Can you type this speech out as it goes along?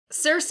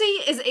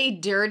Cersei is a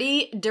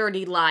dirty,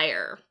 dirty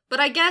liar.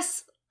 But I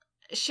guess,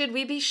 should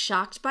we be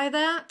shocked by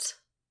that?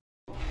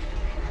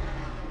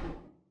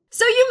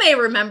 So you may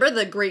remember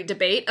the great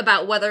debate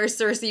about whether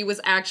Cersei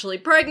was actually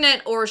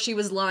pregnant or she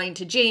was lying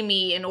to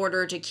Jaime in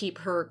order to keep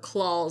her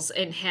claws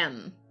in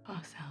him.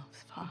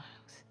 Ourselves, files.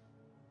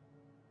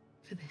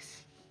 For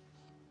this.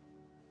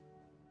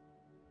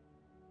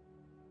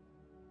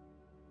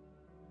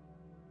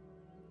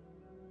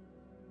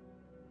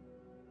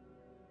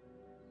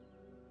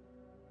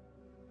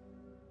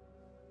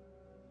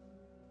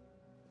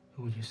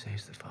 Who would you say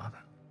is the father?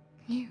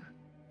 You.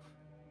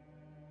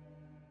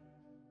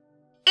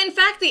 In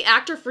fact, the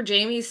actor for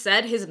Jaime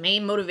said his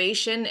main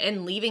motivation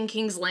in leaving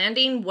King's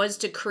Landing was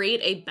to create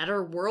a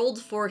better world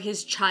for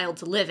his child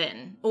to live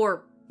in.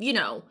 Or, you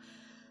know,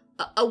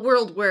 a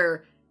world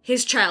where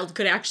his child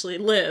could actually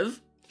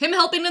live. Him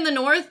helping in the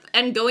North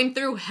and going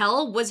through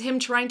hell was him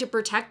trying to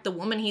protect the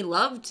woman he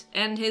loved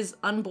and his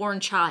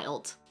unborn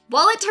child.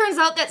 While it turns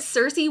out that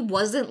Cersei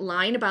wasn't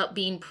lying about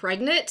being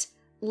pregnant,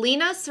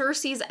 Lena,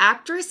 Cersei's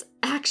actress,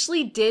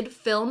 actually did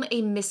film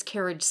a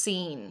miscarriage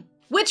scene.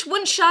 Which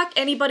wouldn't shock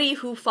anybody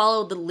who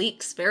followed the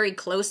leaks very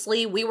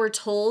closely. We were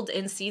told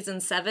in season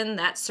 7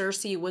 that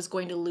Cersei was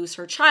going to lose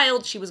her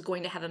child. She was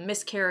going to have a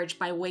miscarriage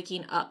by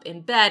waking up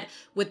in bed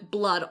with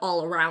blood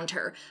all around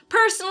her.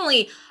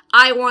 Personally,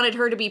 I wanted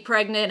her to be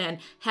pregnant and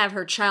have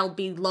her child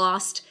be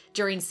lost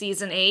during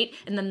season 8,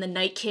 and then the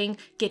Night King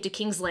get to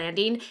King's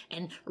Landing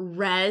and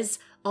res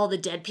all the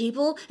dead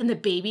people, and the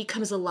baby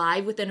comes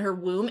alive within her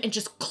womb and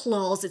just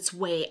claws its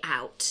way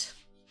out.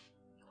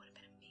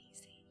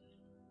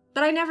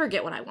 But I never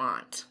get what I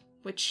want,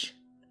 which,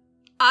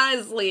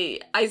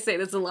 honestly, I say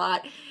this a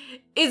lot,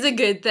 is a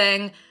good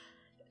thing.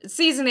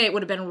 Season 8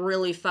 would have been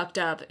really fucked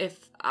up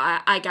if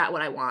I got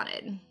what I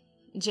wanted.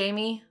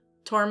 Jaime,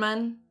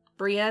 Tormund,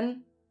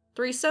 Brienne,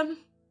 threesome?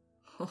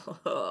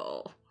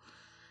 Oh,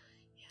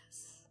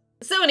 yes.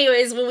 So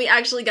anyways, when we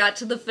actually got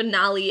to the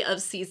finale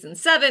of season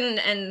 7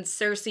 and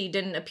Cersei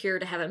didn't appear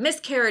to have a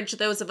miscarriage,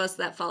 those of us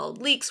that followed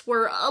leaks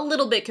were a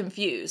little bit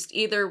confused.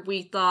 Either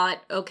we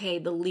thought, okay,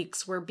 the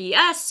leaks were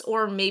BS,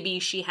 or maybe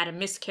she had a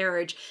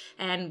miscarriage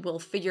and we'll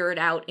figure it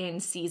out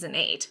in season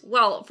 8.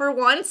 Well, for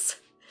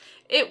once,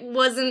 it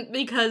wasn't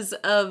because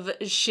of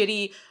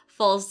shitty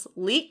false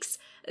leaks.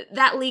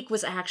 That leak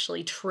was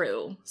actually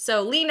true.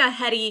 So Lena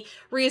Headey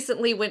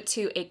recently went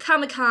to a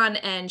Comic-Con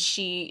and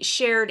she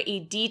shared a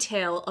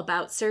detail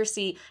about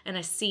Cersei and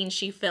a scene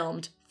she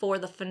filmed for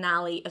the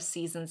finale of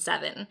season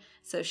 7.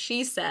 So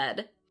she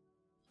said,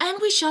 "And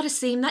we shot a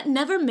scene that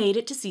never made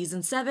it to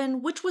season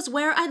 7, which was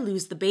where I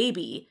lose the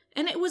baby.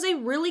 And it was a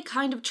really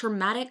kind of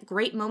traumatic,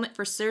 great moment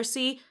for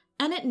Cersei,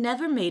 and it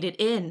never made it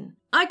in.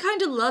 I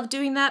kind of loved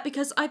doing that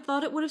because I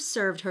thought it would have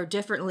served her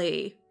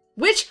differently."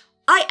 Which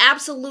I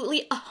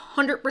absolutely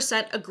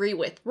 100% agree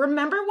with.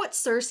 Remember what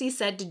Cersei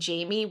said to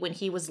Jaime when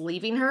he was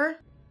leaving her?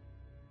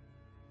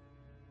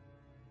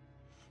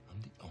 I'm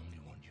the only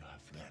one you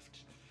have left.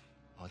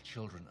 Our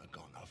children are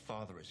gone. Our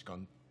father is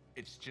gone.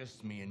 It's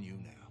just me and you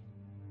now.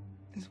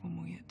 There's one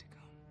more yet to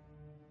come.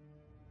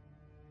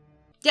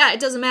 Yeah, it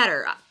doesn't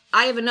matter.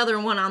 I have another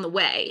one on the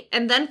way.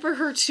 And then for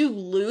her to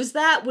lose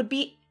that would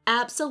be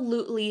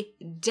absolutely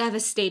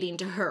devastating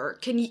to her.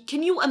 Can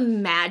you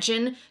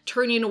imagine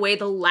turning away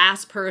the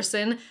last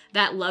person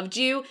that loved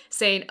you,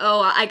 saying, "Oh,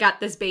 I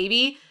got this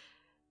baby,"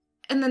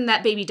 and then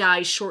that baby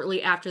dies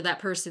shortly after that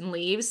person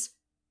leaves?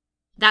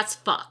 That's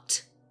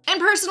fucked.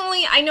 And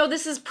personally, I know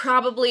this is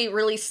probably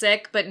really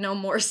sick, but no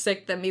more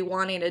sick than me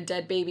wanting a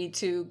dead baby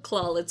to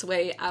claw its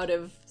way out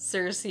of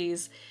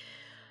Cersei's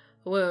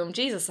womb.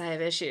 Jesus, I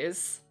have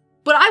issues.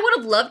 But I would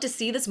have loved to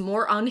see this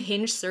more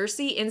unhinged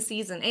Cersei in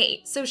season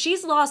 8. So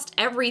she's lost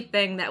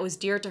everything that was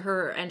dear to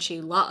her and she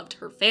loved.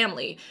 Her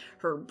family,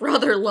 her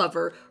brother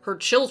lover, her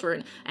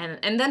children,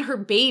 and then her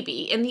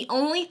baby. And the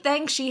only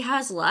thing she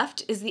has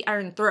left is the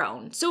Iron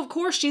Throne. So of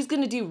course she's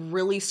gonna do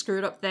really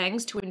screwed up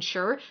things to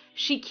ensure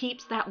she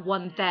keeps that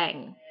one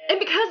thing. And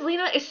because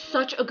Lena is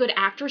such a good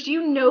actress,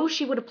 you know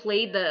she would have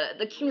played the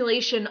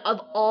accumulation of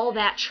all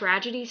that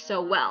tragedy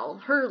so well.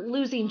 Her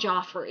losing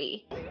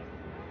Joffrey.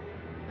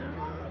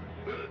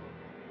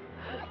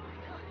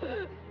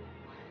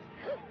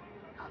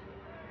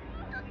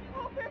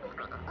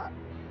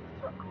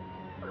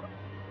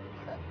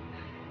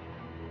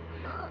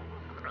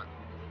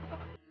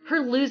 Her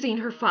losing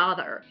her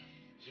father.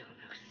 You're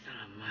no son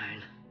of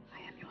mine. I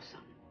am your son.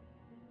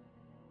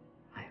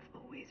 I have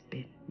always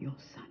been your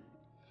son.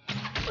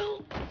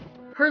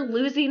 Her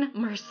losing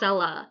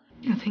Marcella.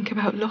 You think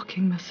about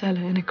locking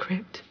Marcella in a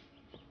crypt.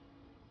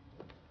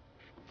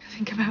 You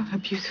think about her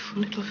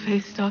beautiful little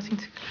face starting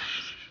to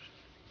collapse.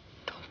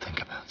 Don't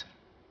think about it.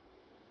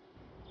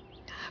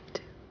 I have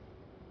to.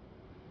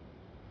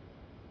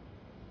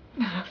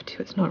 I have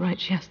to. It's not right.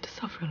 She has to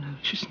suffer alone.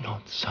 She's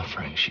not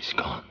suffering. She's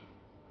gone.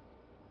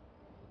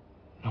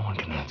 No one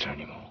can hurt her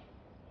anymore.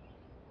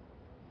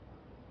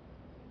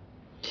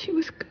 She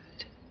was good.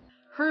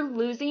 Her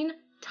losing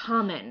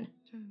Tommen.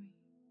 Show me.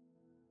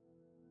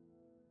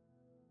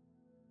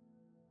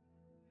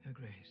 Your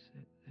Grace,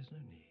 there's no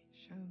need.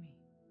 Show me.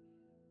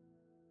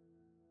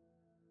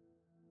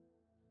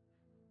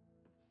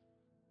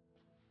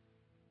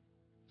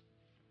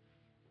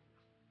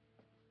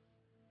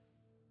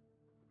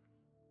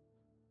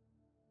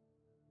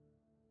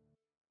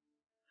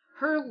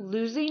 Her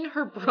losing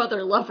her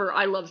brother lover.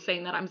 I love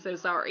saying that. I'm so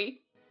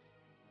sorry.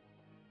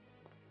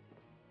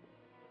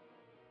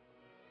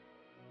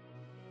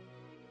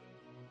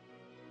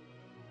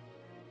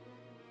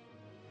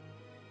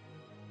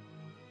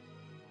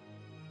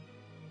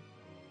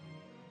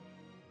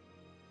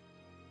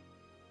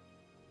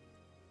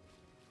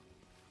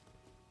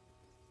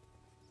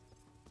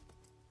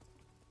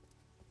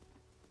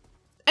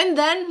 And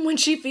then, when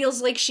she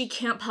feels like she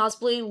can't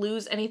possibly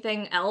lose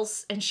anything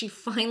else, and she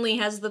finally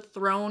has the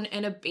throne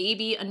and a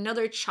baby,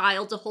 another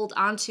child to hold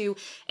on to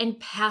and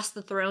pass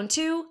the throne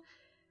to,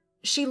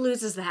 she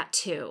loses that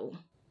too.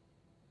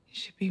 He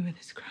should be with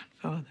his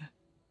grandfather,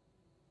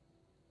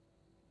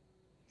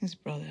 his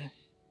brother,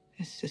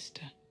 his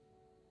sister.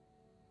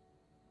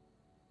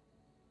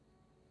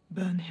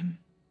 Burn him.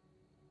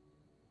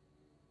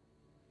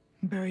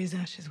 Bury his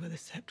ashes where the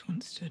sept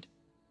once stood.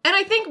 And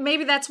I think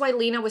maybe that's why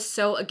Lena was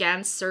so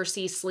against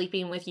Cersei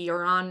sleeping with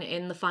Euron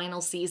in the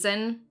final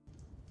season.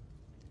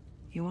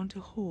 You want a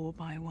whore,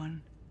 buy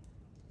one.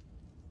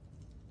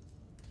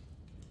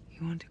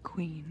 You want a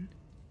queen,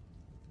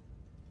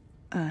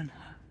 earn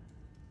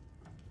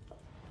her.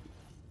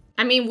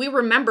 I mean, we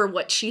remember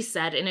what she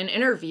said in an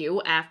interview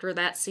after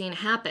that scene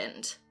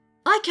happened.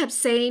 I kept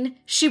saying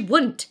she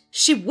wouldn't,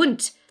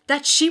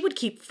 that she would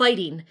keep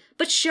fighting,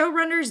 but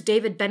showrunners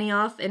David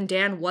Benioff and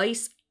Dan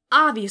Weiss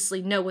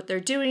obviously know what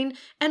they're doing,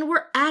 and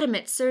were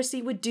adamant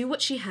Cersei would do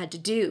what she had to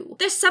do.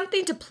 There's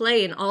something to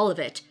play in all of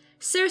it.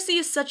 Cersei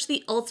is such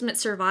the ultimate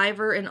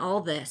survivor in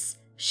all this.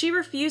 She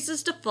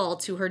refuses to fall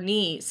to her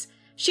knees.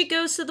 She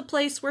goes to the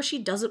place where she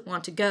doesn't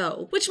want to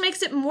go, which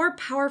makes it more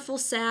powerful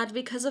sad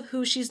because of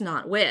who she's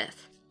not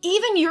with.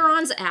 Even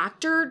Euron's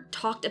actor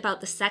talked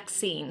about the sex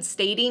scene,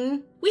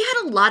 stating, "We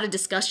had a lot of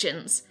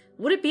discussions.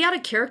 Would it be out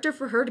of character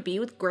for her to be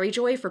with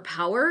Greyjoy for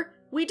power?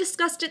 We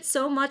discussed it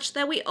so much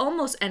that we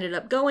almost ended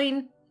up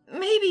going,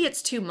 maybe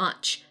it's too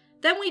much.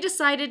 Then we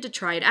decided to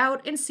try it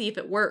out and see if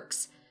it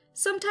works.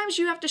 Sometimes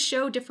you have to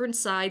show different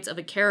sides of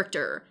a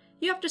character.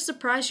 You have to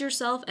surprise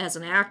yourself as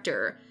an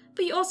actor,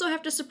 but you also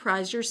have to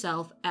surprise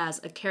yourself as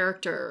a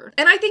character."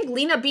 And I think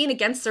Lena being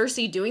against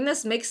Cersei doing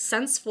this makes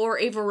sense for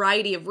a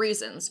variety of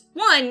reasons.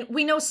 One,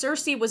 we know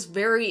Cersei was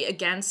very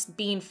against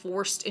being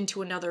forced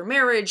into another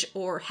marriage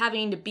or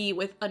having to be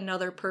with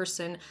another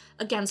person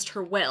against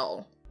her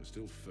will. You're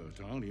still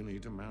fertile, you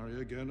need to marry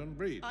again and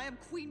breed. I am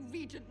Queen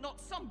Regent, not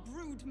some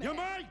brood mare. You're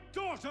my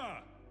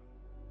daughter!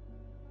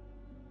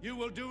 You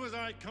will do as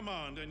I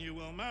command, and you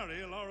will marry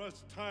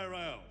Loras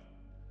Tyrell.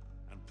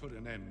 And put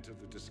an end to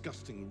the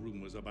disgusting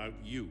rumors about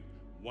you,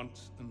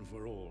 once and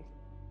for all.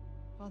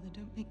 Father,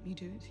 don't make me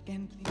do it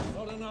again, please.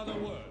 Not another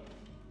word.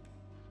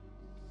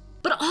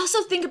 But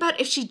also think about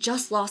if she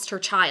just lost her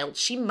child.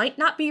 She might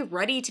not be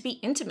ready to be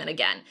intimate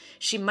again.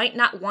 She might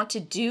not want to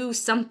do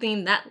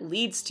something that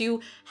leads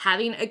to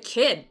having a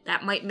kid.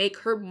 That might make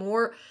her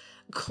more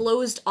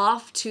closed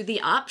off to the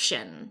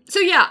option.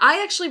 So yeah,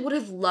 I actually would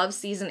have loved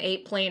season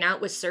 8 playing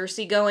out with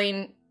Cersei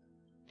going,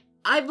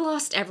 I've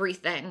lost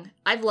everything.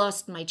 I've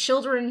lost my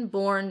children,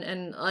 born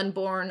and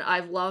unborn.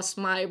 I've lost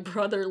my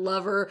brother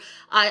lover.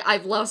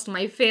 I've lost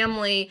my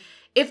family.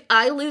 If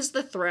I lose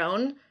the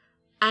throne,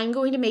 I'm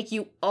going to make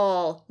you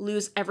all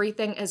lose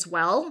everything as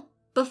well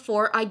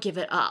before I give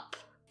it up.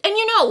 And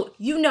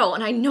you know,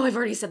 and I know I've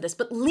already said this,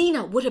 but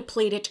Lena would have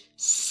played it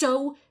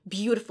so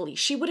beautifully.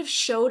 She would have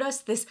showed us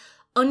this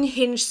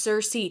unhinged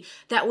Cersei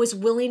that was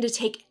willing to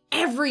take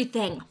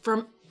everything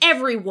from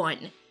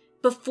everyone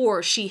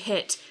before she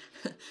hit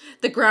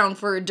the ground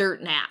for a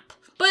dirt nap.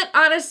 But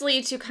honestly,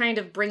 to kind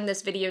of bring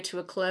this video to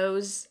a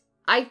close,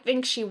 I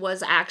think she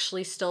was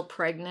actually still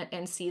pregnant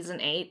in season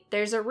 8.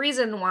 There's a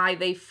reason why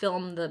they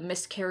filmed the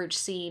miscarriage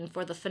scene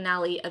for the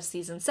finale of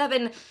season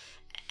 7,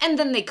 and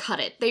then they cut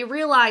it. They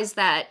realized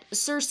that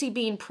Cersei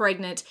being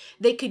pregnant,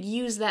 they could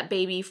use that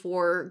baby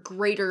for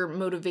greater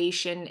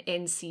motivation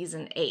in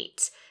season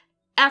 8.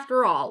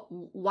 After all,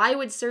 why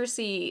would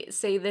Cersei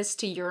say this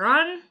to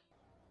Euron?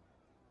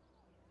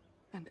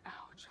 And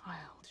our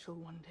child shall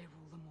one day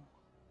rule them all.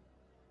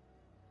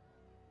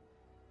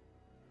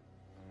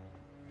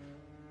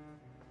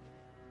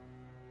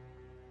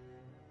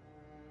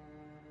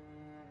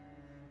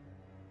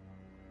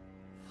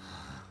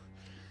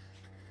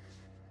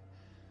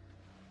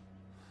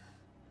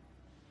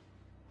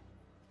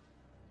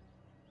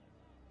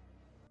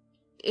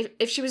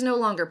 If she was no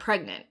longer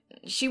pregnant,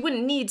 she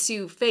wouldn't need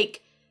to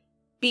fake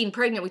being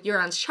pregnant with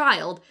Euron's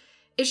child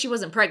if she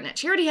wasn't pregnant.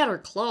 She already had her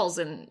claws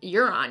in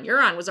Euron.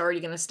 Euron was already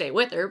going to stay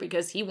with her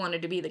because he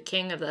wanted to be the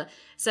king of the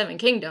Seven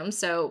Kingdoms,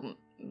 so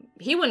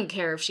he wouldn't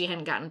care if she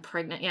hadn't gotten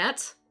pregnant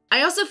yet.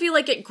 I also feel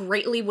like it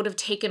greatly would have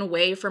taken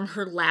away from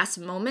her last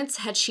moments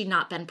had she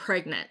not been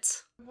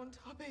pregnant. I want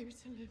our baby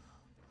to live.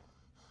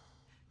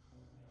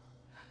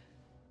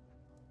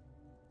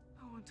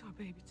 I want our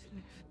baby to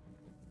live.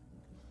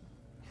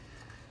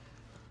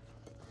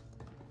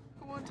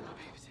 I want our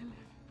baby to live.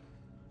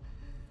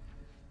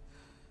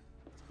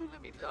 Don't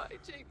let me die,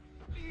 Jake.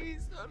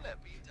 Please don't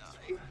let me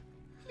die.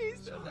 Please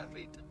don't let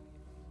me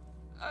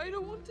die. I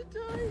don't want to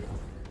die.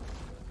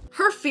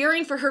 Her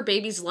fearing for her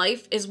baby's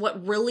life is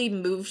what really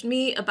moved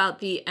me about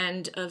the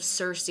end of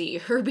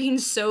Cersei. Her being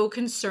so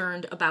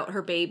concerned about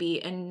her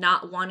baby and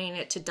not wanting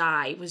it to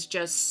die was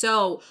just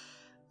so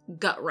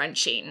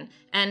gut-wrenching.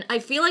 And I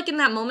feel like in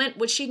that moment,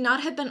 would she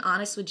not have been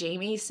honest with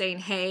Jaime, saying,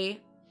 hey,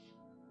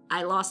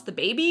 I lost the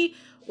baby?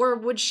 Or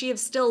would she have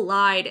still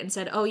lied and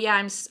said, oh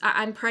yeah,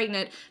 I'm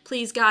pregnant.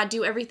 Please God,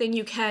 do everything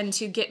you can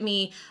to get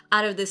me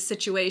out of this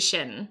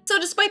situation. So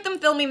despite them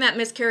filming that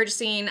miscarriage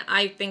scene,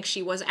 I think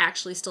she was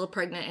actually still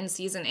pregnant in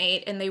season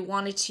 8, and they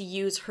wanted to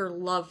use her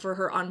love for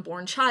her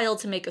unborn child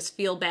to make us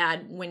feel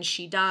bad when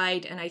she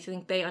died, and I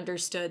think they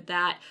understood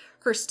that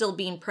her still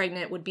being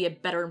pregnant would be a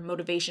better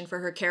motivation for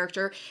her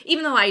character,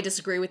 even though I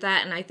disagree with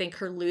that, and I think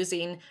her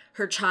losing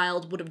her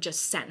child would have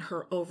just sent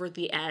her over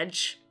the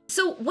edge.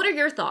 So what are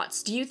your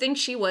thoughts? Do you think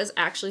she was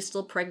actually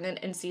still pregnant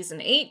in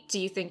season 8? Do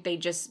you think they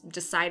just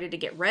decided to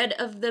get rid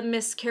of the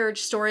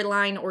miscarriage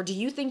storyline? Or do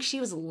you think she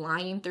was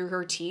lying through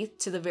her teeth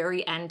to the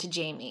very end to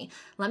Jaime?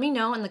 Let me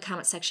know in the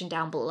comment section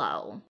down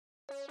below.